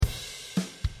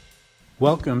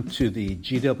Welcome to the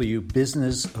GW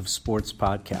Business of Sports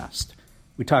podcast.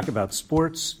 We talk about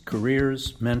sports,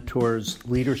 careers, mentors,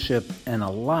 leadership, and a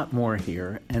lot more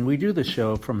here, and we do the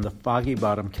show from the Foggy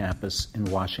Bottom campus in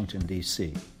Washington,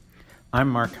 D.C. I'm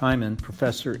Mark Hyman,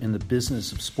 professor in the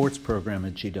Business of Sports program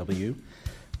at GW.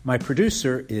 My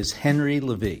producer is Henry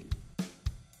Levy.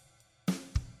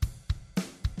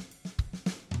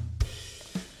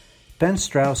 Ben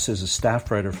Strauss is a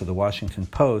staff writer for the Washington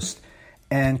Post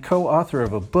and co-author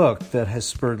of a book that has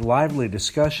spurred lively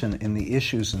discussion in the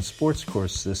Issues in Sports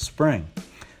course this spring.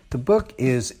 The book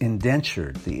is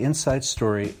Indentured, the inside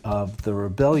story of the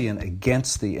Rebellion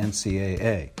Against the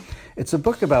NCAA. It's a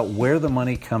book about where the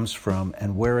money comes from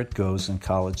and where it goes in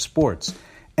college sports,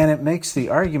 and it makes the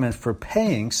argument for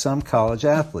paying some college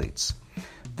athletes.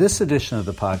 This edition of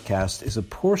the podcast is a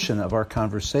portion of our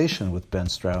conversation with Ben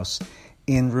Strauss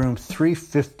in room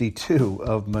 352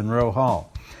 of Monroe Hall.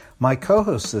 My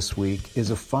co-host this week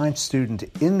is a fine student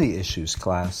in the Issues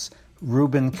class,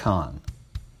 Ruben Kahn.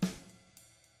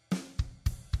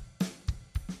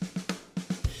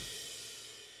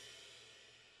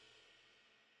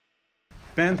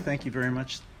 Ben, thank you very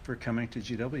much for coming to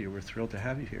GW. We're thrilled to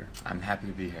have you here. I'm happy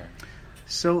to be here.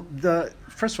 So,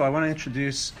 first of all, I want to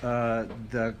introduce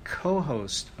the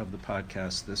co-host of the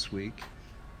podcast this week,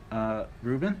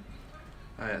 Ruben.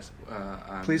 Yes.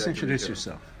 Please introduce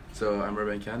yourself. So I'm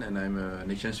Ruben, and I'm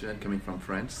an exchange student coming from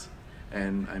France,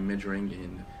 and I'm majoring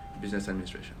in business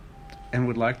administration. And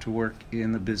would like to work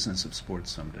in the business of sports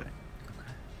someday.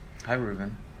 Okay. Hi,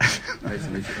 Ruben. Nice to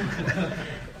meet you.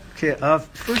 Okay,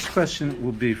 first question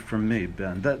will be from me,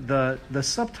 Ben. The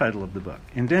subtitle of the book,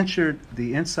 Indentured,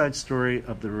 the inside story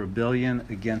of the Rebellion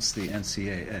Against the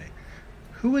NCAA.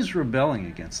 Who is rebelling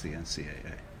against the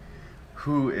NCAA?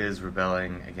 Who is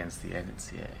rebelling against the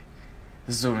NCAA?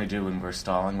 This is what we do when we're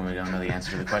stalling, when we don't know the answer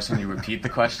to the question. You repeat the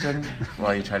question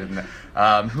while you try to...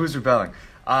 who's rebelling?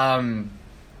 I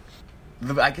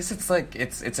guess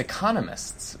it's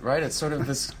economists, right? It's sort of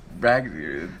this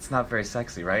it's not very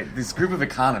sexy, right? This group of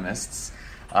economists,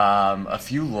 a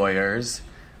few lawyers,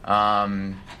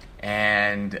 and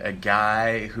a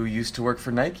guy who used to work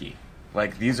for Nike.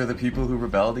 Like, these are the people who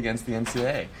rebelled against the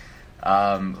NCAA,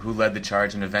 who led the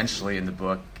charge, and eventually in the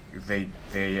book they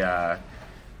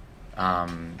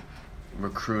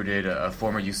recruited a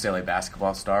former UCLA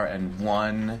basketball star and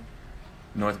one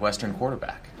Northwestern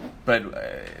quarterback. But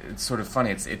it's sort of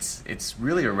funny. It's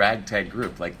really a ragtag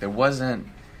group. Like, there wasn't,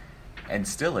 and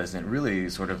still isn't, really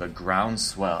sort of a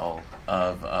groundswell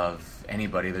of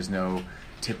anybody. There's no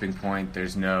tipping point.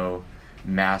 There's no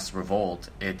mass revolt.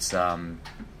 It's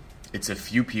a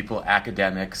few people,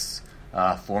 academics,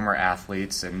 former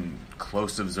athletes, and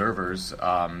close observers.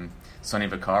 Sonny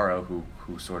Vaccaro,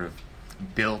 who sort of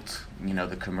built,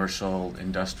 the commercial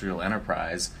industrial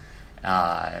enterprise,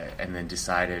 and then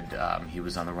decided he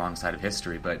was on the wrong side of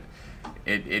history. But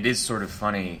it is sort of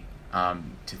funny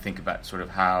to think about sort of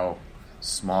how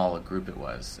small a group it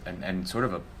was, and sort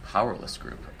of a powerless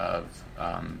group of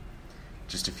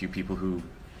just a few people who,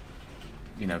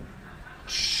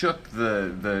 shook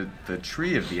the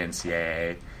tree of the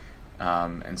NCAA,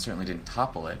 and certainly didn't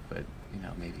topple it, but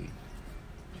maybe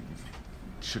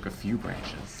shook a few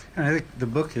branches. And I think the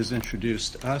book has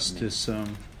introduced us to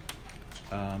some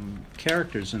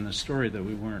characters in the story that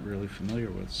we weren't really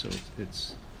familiar with, so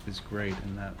it's great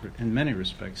in many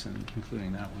respects,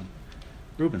 including that one.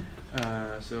 Ruben.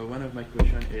 So one of my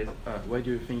questions is, why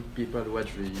do you think people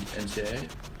watch the NCAA?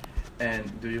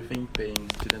 And do you think paying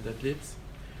student athletes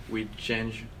will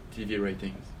change TV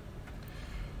ratings?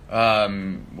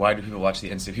 Why do people watch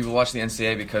the NCAA? People watch the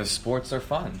NCAA because sports are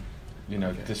fun.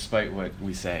 Okay. Despite what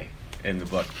we say in the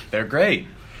book, they're great.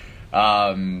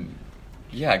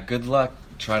 Good luck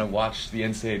trying to watch the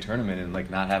NCAA tournament and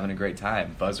not having a great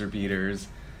time. Buzzer beaters,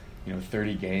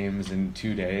 30 games in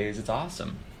 2 days. It's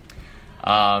awesome.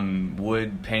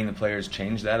 Would paying the players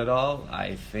change that at all?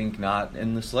 I think not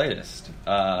in the slightest.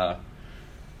 I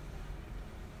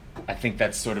think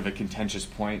that's sort of a contentious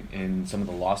point in some of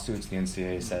the lawsuits. The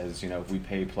NCAA says, if we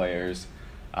pay players,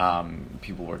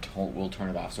 people will turn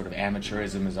it off. Sort of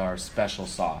amateurism is our special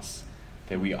sauce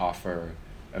that we offer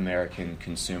American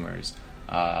consumers.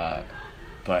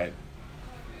 But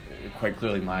quite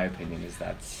clearly, my opinion is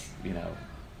that's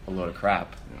a load of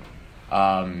crap.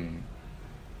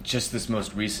 Just this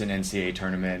most recent NCAA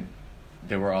tournament,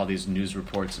 there were all these news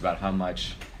reports about how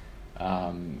much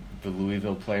the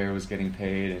Louisville player was getting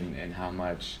paid and how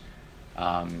much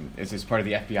as part of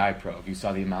the FBI probe. You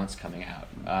saw the amounts coming out.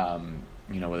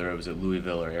 Whether it was at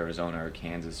Louisville or Arizona or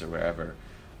Kansas or wherever,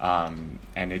 and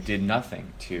it did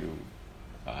nothing to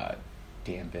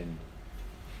dampen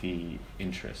the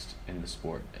interest in the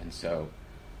sport. And so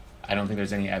I don't think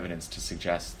there's any evidence to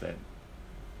suggest that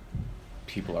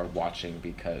people are watching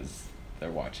because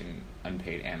they're watching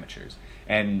unpaid amateurs.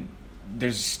 And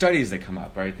there's studies that come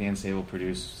up, right? The NCAA will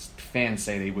produce, fans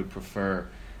say they would prefer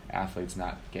athletes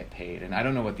not get paid. And I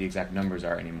don't know what the exact numbers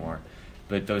are anymore,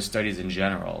 but those studies in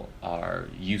general are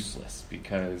useless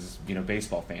because,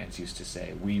 baseball fans used to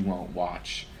say, we won't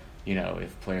watch,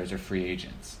 if players are free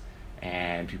agents.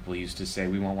 And people used to say,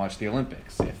 we won't watch the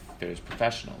Olympics if there's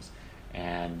professionals.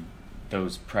 And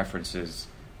those preferences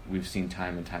we've seen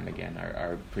time and time again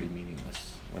are pretty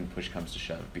meaningless when push comes to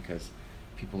shove because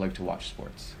people like to watch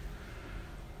sports.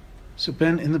 So,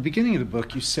 Ben, in the beginning of the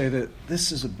book, you say that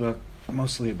this is a book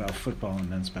mostly about football and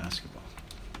men's basketball.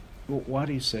 Well, why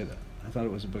do you say that? I thought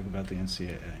it was a book about the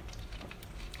NCAA.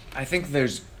 I think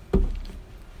there's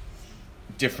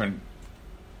different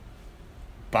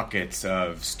buckets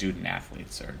of student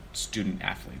athletes, or student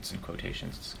athletes in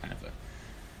quotations. It's kind of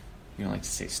you don't like to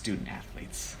say student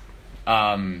athletes.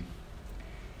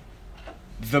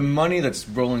 The money that's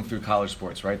rolling through college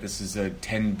sports, right? This is a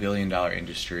 $10 billion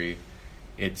industry.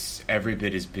 It's every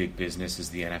bit as big business as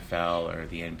the NFL or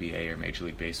the NBA or Major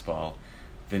League Baseball.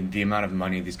 The amount of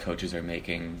money these coaches are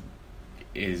making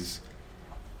is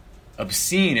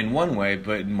obscene in one way,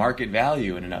 but market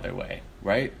value in another way,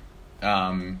 right?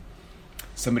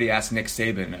 Somebody asked Nick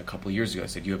Saban a couple of years ago,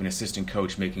 said, you have an assistant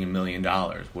coach making $1 million.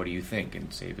 What do you think? And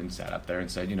Saban sat up there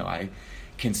and said, I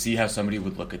can see how somebody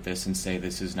would look at this and say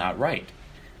this is not right.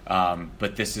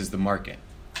 But this is the market.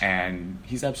 And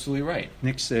he's absolutely right.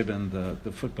 Nick Saban,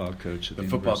 the football coach at the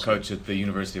football coach at the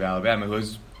University of Alabama, who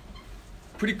was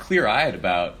pretty clear-eyed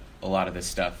about a lot of this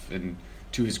stuff. And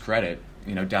to his credit,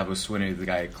 Dabo Swinney, the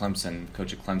guy at Clemson,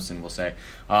 coach at Clemson, will say,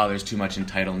 there's too much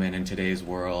entitlement in today's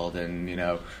world, and,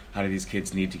 how do these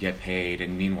kids need to get paid?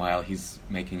 And meanwhile, he's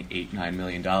making $8-9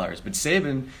 million. But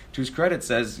Saban, to his credit,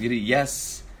 says,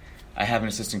 yes, I have an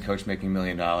assistant coach making $1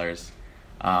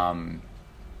 million.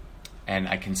 And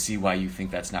I can see why you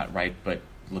think that's not right, but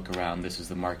look around, this is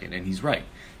the market. And he's right.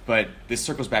 But this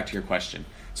circles back to your question.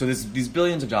 So these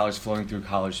billions of dollars flowing through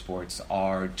college sports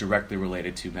are directly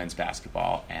related to men's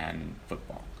basketball and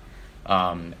football.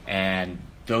 And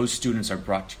those students are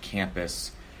brought to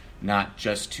campus not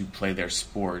just to play their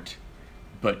sport,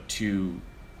 but to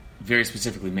very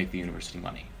specifically make the university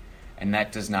money. And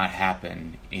that does not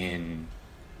happen in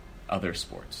other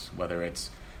sports, whether it's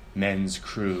men's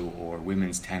crew or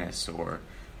women's tennis or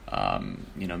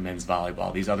men's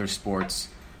volleyball. These other sports,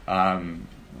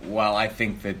 while I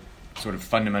think that sort of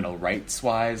fundamental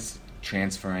rights-wise,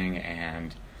 transferring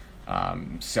and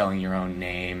selling your own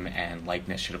name and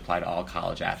likeness should apply to all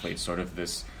college athletes, sort of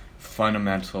this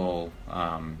fundamental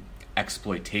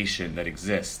exploitation that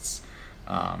exists.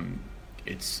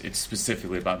 It's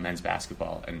specifically about men's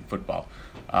basketball and football.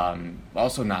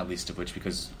 Also, not least of which,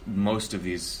 because most of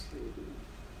these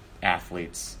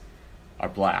athletes are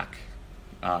black,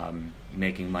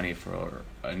 making money for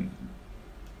an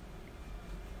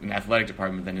athletic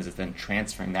department that is then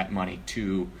transferring that money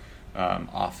to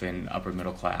often upper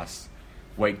middle class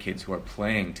white kids who are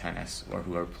playing tennis or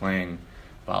who are playing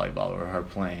volleyball or who are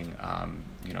playing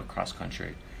cross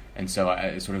country. And so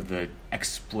sort of the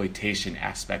exploitation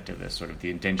aspect of this, sort of the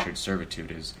indentured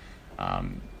servitude, is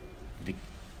the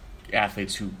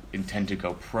athletes who intend to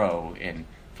go pro in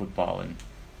football and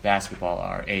basketball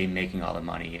are A, making all the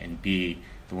money, and B,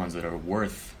 the ones that are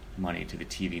worth money to the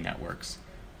TV networks,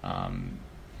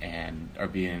 and are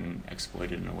being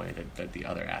exploited in a way that the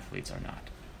other athletes are not.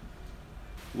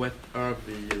 What are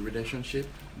the relationship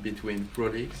between pro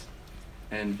leagues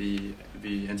and the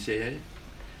NCAA,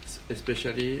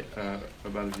 especially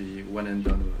about the one and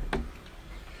done rule?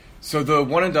 So the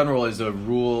one and done rule is a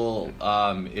rule.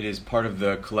 It is part of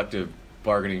the collective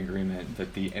bargaining agreement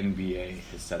that the NBA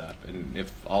has set up, and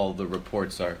if all the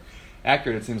reports are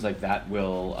accurate, it seems like that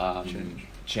will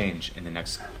change in the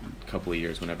next couple of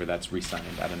years whenever that's re-signed.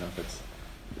 I don't know if it's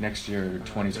next year,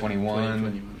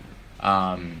 2021.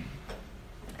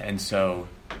 And so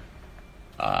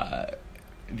the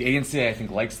NCAA, I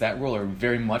think, likes that rule, or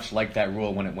very much liked that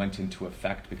rule when it went into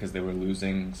effect, because they were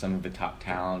losing some of the top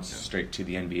talents straight to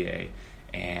the NBA.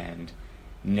 And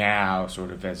now, sort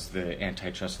of as the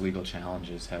antitrust legal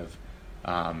challenges have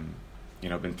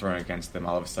been thrown against them,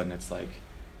 all of a sudden it's like,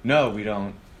 no, we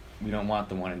don't want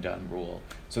the one and done rule.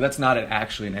 So that's not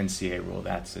actually an NCAA rule,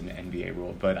 that's an NBA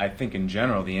rule. But I think in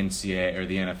general the NCAA or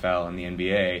the NFL and the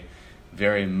NBA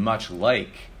very much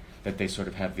like that they sort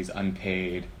of have these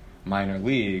unpaid minor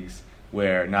leagues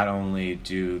where not only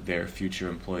do their future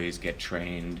employees get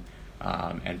trained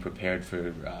and prepared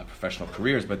for professional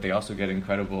careers, but they also get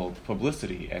incredible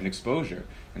publicity and exposure.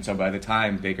 And so by the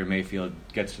time Baker Mayfield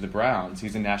gets to the Browns,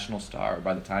 he's a national star.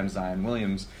 By the time Zion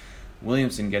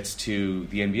Williamson gets to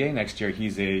the NBA next year,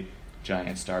 he's a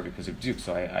giant star because of Duke.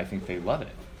 So I think they love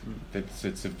it.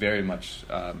 It's a very much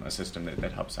a system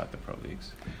that helps out the pro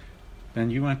leagues. Ben,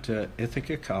 you went to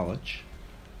Ithaca College,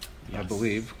 yes, I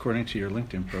believe, according to your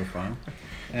LinkedIn profile.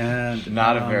 And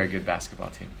not a very good basketball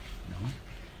team. No.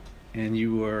 And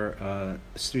you were a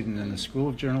student in the School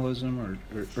of Journalism,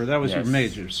 or that was yes. your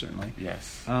major, certainly.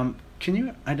 Yes. Can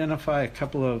you identify a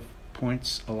couple of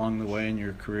points along the way in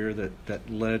your career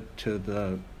that led to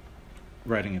the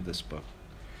writing of this book?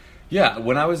 Yeah,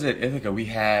 when I was at Ithaca, we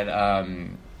had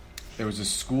there was a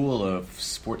school of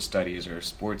sports studies or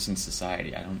sports and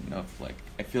society. I don't know if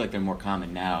I feel like they're more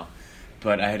common now,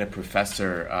 but I had a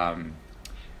professor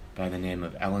by the name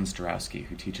of Ellen Strauss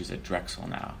who teaches at Drexel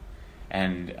now,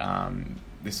 and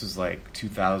this was like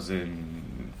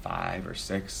 2005 or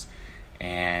 6,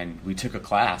 and we took a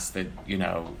class that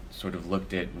sort of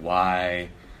looked at why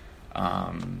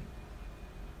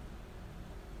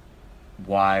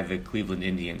the Cleveland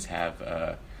Indians have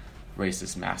a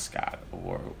racist mascot,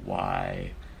 or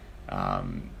why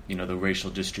the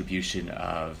racial distribution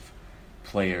of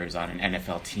players on an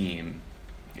NFL team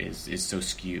is so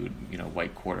skewed.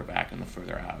 White quarterback, and the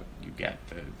further out you get,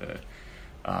 the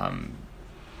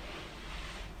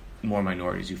more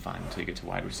minorities you find until you get to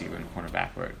wide receiver and cornerback,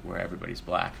 where everybody's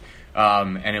black.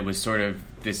 And it was sort of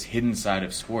this hidden side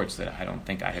of sports that I don't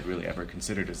think I had really ever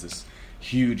considered as this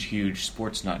huge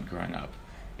sports nut growing up.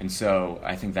 And so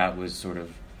I think that was sort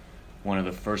of one of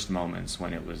the first moments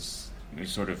when it was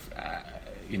sort of,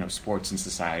 sports and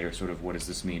society, or sort of what does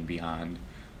this mean beyond,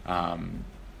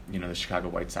 the Chicago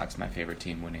White Sox, my favorite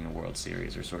team, winning a World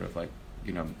Series, or sort of like,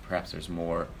 perhaps there's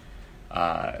more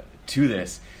to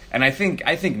this. And I think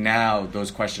now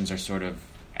those questions are sort of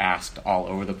asked all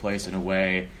over the place in a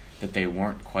way that they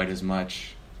weren't quite as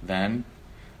much then.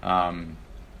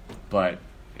 But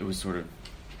it was sort of,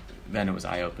 then it was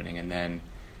eye-opening. And then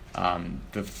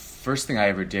the first thing I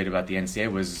ever did about the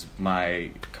NCAA was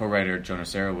my co-writer, Joe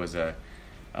Nocera, was a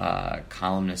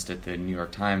columnist at the New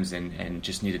York Times and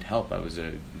just needed help. I was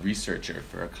a researcher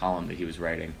for a column that he was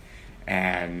writing.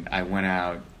 And I went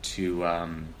out to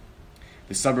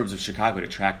the suburbs of Chicago to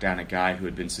track down a guy who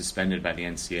had been suspended by the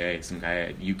NCAA, some guy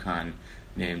at UConn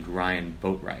named Ryan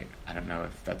Boatwright. I don't know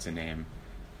if that's a name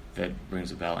that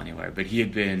rings a bell anywhere, but he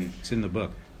had been... It's in the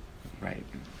book. Right.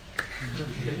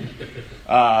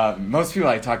 Most people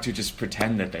I talk to just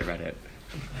pretend that they read it.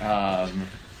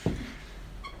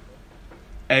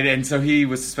 And so he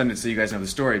was suspended, so you guys know the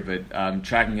story, but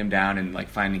tracking him down and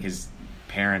finding his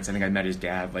parents. I think I met his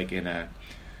dad the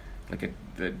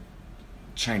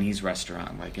Chinese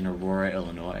restaurant in Aurora,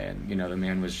 Illinois, and the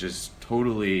man was just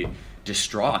totally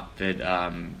distraught that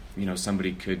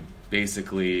somebody could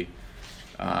basically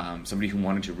somebody who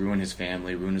wanted to ruin his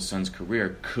family, ruin his son's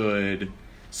career, could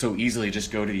so easily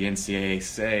just go to the NCAA,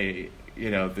 say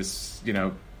this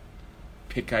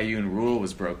Picayune rule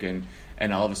was broken,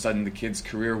 and all of a sudden the kid's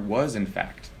career was in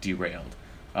fact derailed.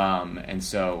 And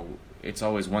so it's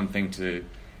always one thing to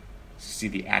see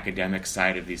the academic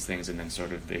side of these things, and then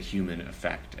sort of the human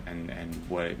effect and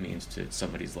what it means to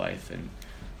somebody's life. And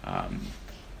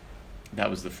that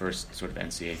was the first sort of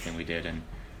NCAA thing we did, and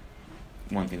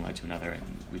one thing led to another,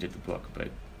 and we did the book. But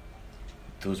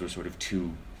those were sort of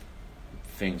two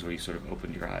things where you sort of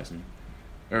opened your eyes,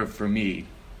 or for me,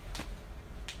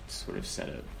 sort of set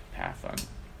a path on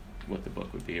what the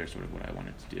book would be, or sort of what I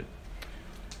wanted to do.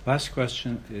 Last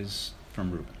question is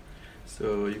from Ruben.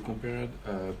 So you compared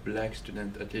a black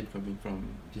student athlete coming from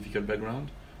difficult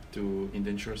background to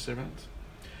indentured servant.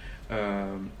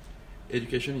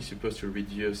 Education is supposed to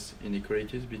reduce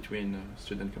inequalities between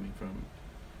students coming from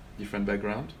different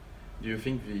background. Do you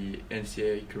think the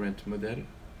NCAA current model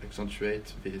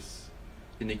accentuates this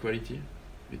inequality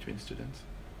between students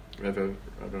rather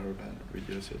than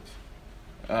reduce it?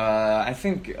 I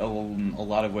think a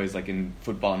lot of ways, like in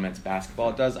football and men's basketball,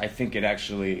 it does. I think it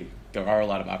actually, there are a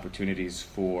lot of opportunities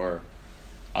for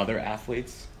other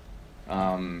athletes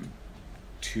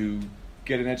to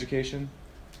get an education.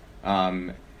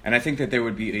 And I think that there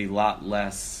would be a lot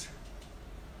less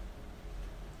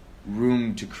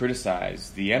room to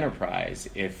criticize the enterprise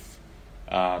if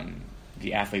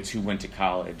the athletes who went to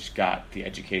college got the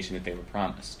education that they were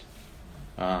promised.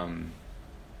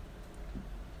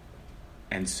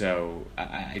 And so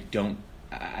I don't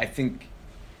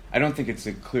think it's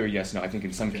a clear yes, no. I think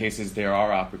in some cases there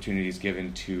are opportunities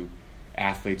given to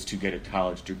athletes to get a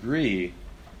college degree,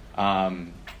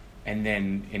 and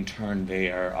then in turn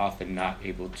they are often not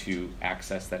able to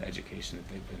access that education that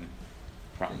they've been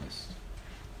promised.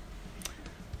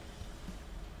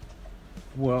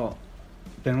 Well,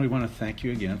 Ben, we want to thank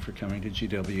you again for coming to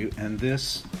GW, and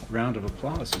this round of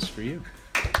applause is for you.